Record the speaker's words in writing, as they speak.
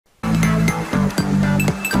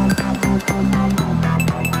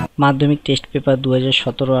মাধ্যমিক test paper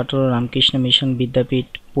 2017-18 Ramakrishna mission বিদ্যাপীঠ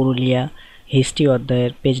Purulia history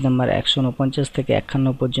অধ্যায়ের page number 149 থেকে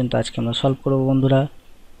 51 পর্যন্ত আজকে আমরা সলভ করব বন্ধুরা।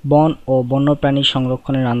 বন ও বন্যপ্রাণী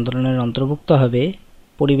সংরক্ষণের আন্দোলনের অন্তর্ভুক্ত হবে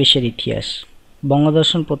পরিবেশের ইতিহাস।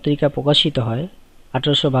 বঙ্গদর্শন পত্রিকা প্রকাশিত হয়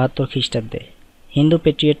 1872 খ্রিস্টাব্দে। হিন্দু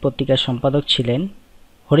পেট্রিয়ট পত্রিকার সম্পাদক ছিলেন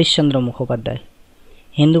হরিশ্চন্দ্র মুখোপাধ্যায়।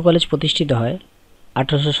 হিন্দু কলেজ প্রতিষ্ঠিত হয়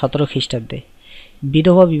 1817 খ্রিস্টাব্দে।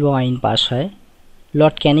 বিধবা বিবাহ আইন পাশ হয়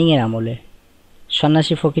লর্ড ক্যানিংয়ের আমলে।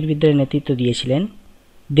 সন্ন্যাসী ফকির বিদ্রোহের নেতৃত্ব দিয়েছিলেন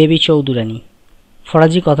দেবী চৌধুরানী।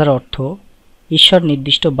 ফরাজি কথার অর্থ ঈশ্বর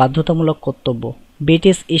নির্দিষ্ট বাধ্যতামূলক কর্তব্য।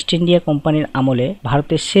 ব্রিটিশ ইস্ট ইন্ডিয়া কোম্পানির আমলে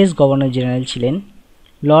ভারতের শেষ গভর্নর জেনারেল ছিলেন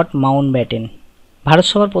লর্ড মাউন্টব্যাটেন। ভারত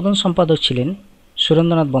সভার প্রধান সম্পাদক ছিলেন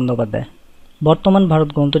সুরেন্দ্রনাথ বন্দ্যোপাধ্যায়। বর্তমান ভারত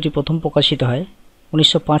গ্রন্থটি প্রথম প্রকাশিত হয়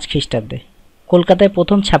 1905 খ্রিস্টাব্দে। কলকাতায়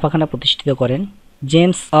প্রথম ছাপাখানা প্রতিষ্ঠিত করেন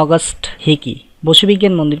জেমস অগাস্ট হিকি।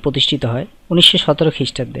 বসুবিজ্ঞান মন্দির প্রতিষ্ঠিত হয় 1917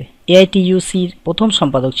 খ্রিস্টাব্দে। এআইটিইউসির প্রথম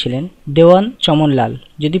সম্পাদক ছিলেন দেওয়ান চমনলাল।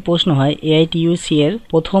 যদি প্রশ্ন হয় এআইটিইউসি এর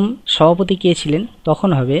প্রথম সভাপতি কে ছিলেন, তখন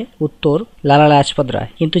হবে উত্তর লালা লাজপত রায়।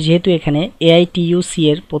 কিন্তু যেহেতু এখানে এআইটিইউসি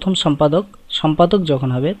এর প্রথম সম্পাদক যখন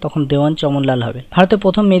হবে তখন দেওয়ান চমনলাল হবে। ভারতে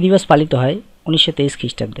প্রথম মে দিবস পালিত হয় 1923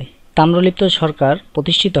 খ্রিস্টাব্দে। তাম্রলিপ্ত সরকার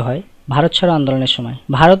প্রতিষ্ঠিত হয় ভারত ছাড়ো আন্দোলনের সময়।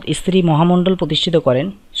 ভারত স্ত্রী মহামণ্ডল প্রতিষ্ঠিত করেন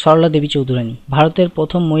সরলা দেবী চৌধুরানী। ভারতের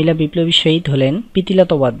প্রথম মহিলা বিপ্লবী শহীদ হলেন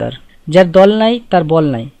প্রীতিলতা ওয়াদ্দেদার। যার দল নাই তার বল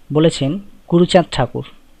নাই বলেছেন গুরুচাঁদ ঠাকুর।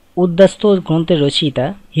 উদ্যাস্ত গ্রন্থের রচয়িতা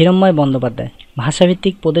হিরণ্ময় বন্দ্যোপাধ্যায়।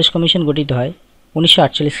 ভাষাভিত্তিক প্রদেশ কমিশন গঠিত হয়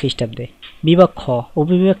 1948 খ্রিস্টাব্দে। বিভাগ খ,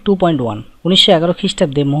 উপবিভাগ 2.1। 1911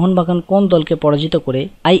 খ্রিস্টাব্দে মোহনবাগান কোন দলকে পরাজিত করে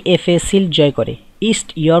আইএফএ শিল্ড জয় করে? ইস্ট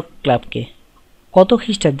ইয়র্ক ক্লাবকে। কত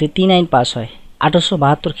খ্রিস্টাব্দে 3 আইন পাস হয়?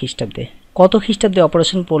 1872 খ্রিস্টাব্দে। কত খ্রিস্টাব্দে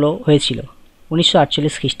অপারেশন পোলো হয়েছিল?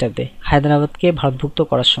 1948 খ্রিস্টাব্দে, হায়দ্রাবাদকে ভারতভুক্ত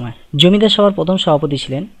করার সময়। জমিদার সভার প্রথম সভাপতি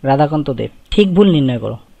ছিলেন রাধাকান্ত দেব। ঠিক ভুল নির্ণয়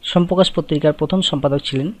করো। সম্প্রকাশ পত্রিকার প্রথম সম্পাদক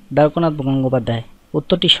ছিলেন দ্বারকানাথ গঙ্গোপাধ্যায়।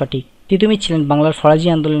 উত্তরটি সঠিক। তিতুমির ছিলেন বাংলার ফরাজি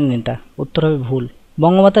আন্দোলনের নেতা। উত্তর হবে ভুল।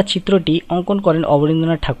 বঙ্গমাতার চিত্রটি অঙ্কন করেন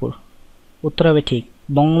অবনীন্দ্রনাথ ঠাকুর। উত্তর হবে ঠিক।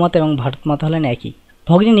 বঙ্গমাতা এবং ভারতমাতা হলেন একই।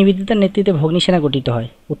 ভগ্নী নিবেদিতার নেতৃত্বে ভগ্নী সেনা গঠিত হয়।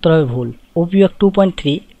 উত্তর হবে ভুল। উপবিভাগ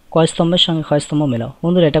 2.3 কয় স্তম্ভের সঙ্গে কয় স্তম্ভ মেলাও?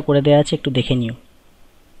 বন্ধুরা, এটা করে দেওয়া আছে, একটু দেখে নিও।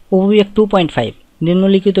 উপবিভাগ 2.5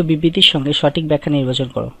 নিম্নলিখিত বিবৃতির সঙ্গে সঠিক ব্যাখ্যা নির্বাচন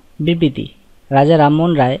করো। বিবৃতি: রাজা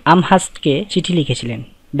রামমোহন রায় আমহার্স্টকে চিঠি লিখেছিলেন।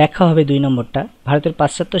 ব্যাখ্যা হবে 2 নম্বরটা, ভারতের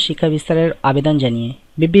পাশ্চাত্য শিক্ষা বিস্তারের আবেদন জানিয়ে।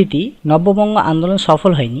 বিবৃতি: নব্যবঙ্গ আন্দোলন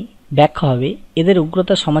সফল হয়নি। ব্যাখ্যা হবে এদের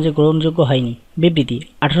উগ্রতা সমাজে গ্রহণযোগ্য হয়নি। বিবৃতি: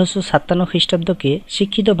 1857 খ্রিস্টাব্দকে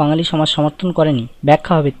শিক্ষিত বাঙালি সমাজ সমর্থন করেনি।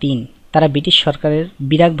 ব্যাখ্যা হবে 3, তারা ব্রিটিশ সরকারের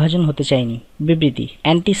বিরাগভাজন হতে চায়নি। বিবৃতি: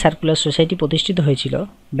 অ্যান্টি সার্কুলার সোসাইটি প্রতিষ্ঠিত হয়েছিল।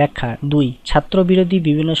 ব্যাখ্যা 2, ছাত্র বিরোধী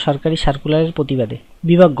বিভিন্ন সরকারি সার্কুলারের প্রতিবাদে।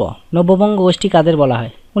 বিভাগ গ, নব্যবঙ্গ গোষ্ঠী কাদের বলা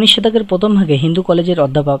হয়? 19 শতকের প্রথম ভাগে হিন্দু কলেজের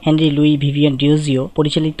অধ্যাপক হেনরি লুই ভিভিয়ান ডিওজিও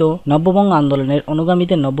পরিচালিত নব্যবঙ্গ আন্দোলনের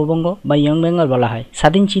অনুগামীদের নব্যবঙ্গ বা ইয়ং বেঙ্গল বলা হয়।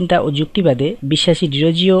 স্বাধীন চিন্তা ও যুক্তিবাদে বিশ্বাসী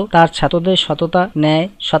ডিওজিও তার ছাত্রদের সততা, ন্যায়,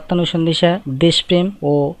 সত্যানুসন্ধিৎসা, দেশপ্রেম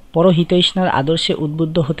ও পরহিতৈষণার আদর্শে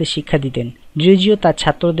উদ্বুদ্ধ হতে শিক্ষা দিতেন। ডিওজিও তার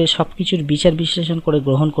ছাত্রদের সবকিছুর বিচার বিশ্লেষণ করে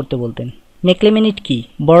গ্রহণ করতে বলতেন। মেকলেমেনিট কি?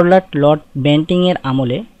 বড়লাট লর্ড বেন্টিংয়ের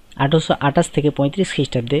আমলে 1828 থেকে 35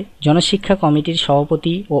 খ্রিস্টাব্দে জনশিক্ষা কমিটির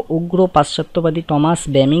সভাপতি ও উগ্র পাশ্চাত্যবাদী টমাস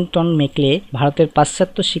ব্যামিংটন মেকলে ভারতের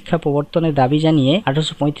পাশ্চাত্য শিক্ষা প্রবর্তনের দাবি জানিয়ে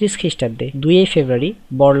 1835 খ্রিস্টাব্দে 2 ফেব্রুয়ারি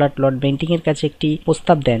বড়লাট লর্ড বেন্টিংয়ের কাছে একটি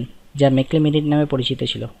প্রস্তাব দেন, যা মেকলেমেনিট নামে পরিচিত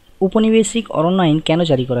ছিল। উপনিবেশিক অরণ্য আইন কেন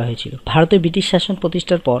জারি করা হয়েছিল? ভারতে ব্রিটিশ শাসন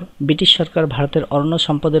প্রতিষ্ঠার পর ব্রিটিশ সরকার ভারতের অরণ্য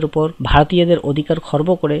সম্পদের উপর ভারতীয়দের অধিকার খর্ব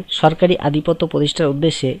করে সরকারি আধিপত্য প্রতিষ্ঠার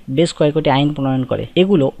উদ্দেশ্যে বেশ কয়েকটি আইন প্রণয়ন করে।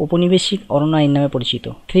 এগুলো উপনিবেশিক অরণ্য আইন নামে পরিচিত।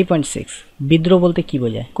 3.6 বিদ্রোহ বলতে কি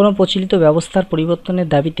বোঝায়? কোনো প্রচলিত ব্যবস্থার পরিবর্তনের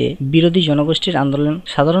দাবিতে বিরোধী জনগোষ্ঠীর আন্দোলন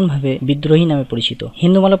সাধারণভাবে বিদ্রোহী নামে পরিচিত।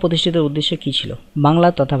 হিন্দুমেলা প্রতিষ্ঠিতের উদ্দেশ্য কি ছিল? বাংলা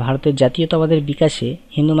তথা ভারতের জাতীয়তাবাদের বিকাশে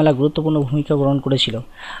হিন্দুমেলা গুরুত্বপূর্ণ ভূমিকা গ্রহণ করেছিল।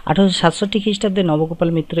 1867 খ্রিস্টাব্দে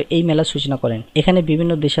নবগোপাল মিত্র এই মেলার সূচনা করেন। এখানে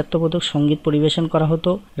বিভিন্ন দেশাত্মবোধক সঙ্গীত পরিবেশন করা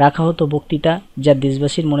হতো, রাখা হতো বক্তৃতা, যা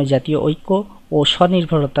দেশবাসীর মনে জাতীয় ঐক্য ও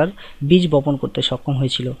স্বনির্ভরতার বীজ বপন করতে সক্ষম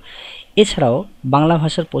হয়েছিল। এছাড়াও বাংলা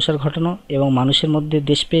ভাষার প্রসার ঘটানো এবং মানুষের মধ্যে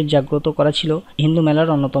দেশপ্রেম জাগ্রত করা ছিল হিন্দু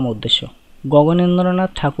মেলার অন্যতম উদ্দেশ্য।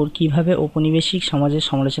 গগনেন্দ্রনাথ ঠাকুর কিভাবে ঔপনিবেশিক সমাজের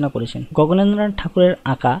সমালোচনা করেছেন? গগনেন্দ্রনাথ ঠাকুরের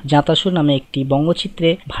আঁকা জাতাসুর নামে একটি বঙ্গচিত্রে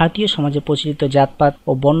ভারতীয় সমাজে প্রচলিত জাতপাত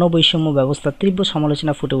ও বর্ণ বৈষম্য ব্যবস্থার তীব্র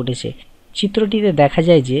সমালোচনা ফুটে উঠেছে। চিত্রটিতে দেখা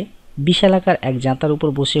যায় যে বিশালাকার এক জাঁতার উপর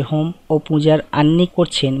বসে হোম ও পূজার আহ্নিক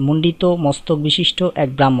করছেন মুন্ডিত মস্তক বিশিষ্ট এক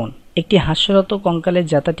ব্রাহ্মণ। একটি হাস্যরত কঙ্কালের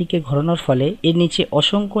জাতাটিকে ঘোরানোর ফলে এর নিচে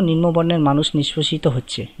অসংখ্য নিম্নবর্ণের মানুষ নিষ্পেষিত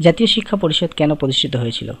হচ্ছে। জাতীয় শিক্ষা পরিষদ কেন প্রতিষ্ঠিত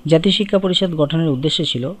হয়েছিল? জাতীয় শিক্ষা পরিষদ গঠনের উদ্দেশ্য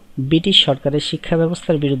ছিল ব্রিটিশ সরকারের শিক্ষা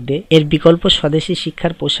ব্যবস্থার বিরুদ্ধে এর বিকল্প স্বদেশী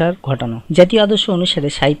শিক্ষার প্রসার ঘটানো। জাতীয় আদর্শ অনুসারে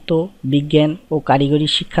সাহিত্য, বিজ্ঞান ও কারিগরি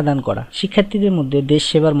শিক্ষাদান করা, শিক্ষার্থীদের মধ্যে দেশ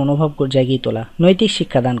সেবার মনোভাব জাগিয়ে তোলা, নৈতিক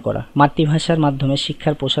শিক্ষাদান করা, মাতৃভাষার মাধ্যমে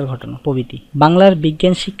শিক্ষার প্রসার ঘটানো প্রভৃতি। বাংলার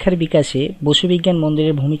বিজ্ঞান শিক্ষার বিকাশে বসু বিজ্ঞান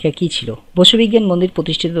মন্দিরের ভূমিকা কি ছিল? বসু বিজ্ঞান মন্দির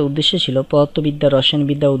প্রতিষ্ঠিত উদ্দেশ্য ছিল পদার্থবিদ্যা,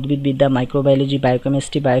 রসায়নবিদ্যা, উদ্ভিদবিদ্যা, মাইক্রোবায়োলজি,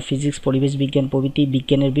 বায়োকেমিস্ট্রি, বায়োফিজিক্স, পরিবেশ বিজ্ঞান প্রভৃতি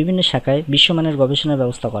বিজ্ঞানের বিভিন্ন শাখায় বিশ্বমানের গবেষণার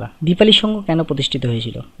ব্যবস্থা করা। দীপালি সংঘ কেন প্রতিষ্ঠিত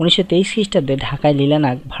হয়েছিল? 1923 খ্রিস্টাব্দে ঢাকায়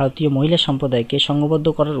লীলানাগ ভারতীয় মহিলা সম্প্রদায়কে সংঘবদ্ধ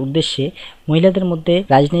করার উদ্দেশ্যে মহিলাদের মধ্যে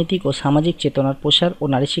রাজনৈতিক ও সামাজিক চেতনার প্রসার ও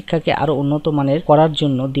নারী শিক্ষাকে আরও উন্নত মানের করার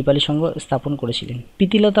জন্য দীপালি সংঘ স্থাপন করেছিলেন।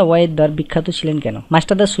 প্রীতিলতা ওয়াদ্দেদার বিখ্যাত ছিলেন কেন?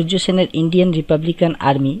 মাস্টারদা সূর্য সেনের ইন্ডিয়ান রিপাবলিকান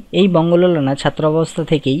আর্মি এই বঙ্গললনা ছাত্রাবস্থা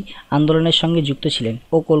থেকেই আন্দোলনের সঙ্গে যুক্ত ছিলেন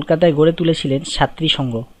ও কলকাতায় গড়ে তুলেছিলেন ছাত্রী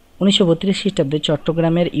সংঘ। 1932 খ্রিস্টাব্দে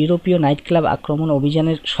চট্টগ্রামের ইউরোপীয় নাইট ক্লাব আক্রমণ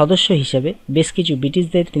অভিযানের সদস্য হিসেবে বেশ কিছু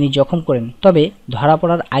ব্রিটিশদের তিনি জখম করেন, তবে ধরা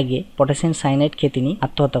পড়ার আগে পটাশিয়াম সায়ানাইড খেয়ে তিনি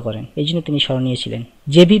আত্মহত্যা করেন। এই জন্য তিনি স্মরণীয় ছিলেন।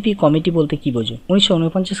 জেভিপি কমিটি বলতে কি বোঝো?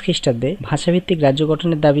 1949 খ্রিস্টাব্দে ভাষাভিত্তিক রাজ্য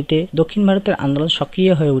গঠনের দাবিতে দক্ষিণ ভারতের আন্দোলন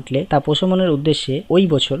সক্রিয় হয়ে উঠলে তা প্রশমনের উদ্দেশ্যে ওই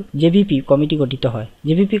বছর জেভিপি কমিটি গঠিত হয়।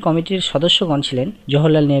 জেভিপি কমিটির সদস্যগণ ছিলেন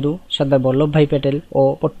জওহরলাল নেহরু, সর্দার বল্লভভাই প্যাটেল ও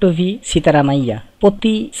পট্টভি সীতারামাইয়া।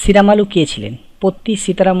 পত্তি সিরামালু কে ছিলেন? পত্তি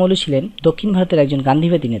সীতারামলু ছিলেন দক্ষিণ ভারতের একজন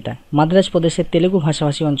গান্ধীবাদী নেতা। মাদ্রাজ প্রদেশের তেলুগু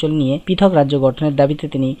ভাষাভাষী অঞ্চল নিয়ে পৃথক রাজ্য গঠনের দাবিতে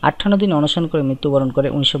তিনি 58 দিন অনশন করে মৃত্যুবরণ করে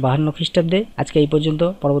 1952 খ্রিস্টাব্দে। আজকে এই পর্যন্ত।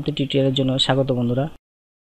 পরবর্তী টিউটোরিয়ালের জন্য স্বাগত বন্ধুরা।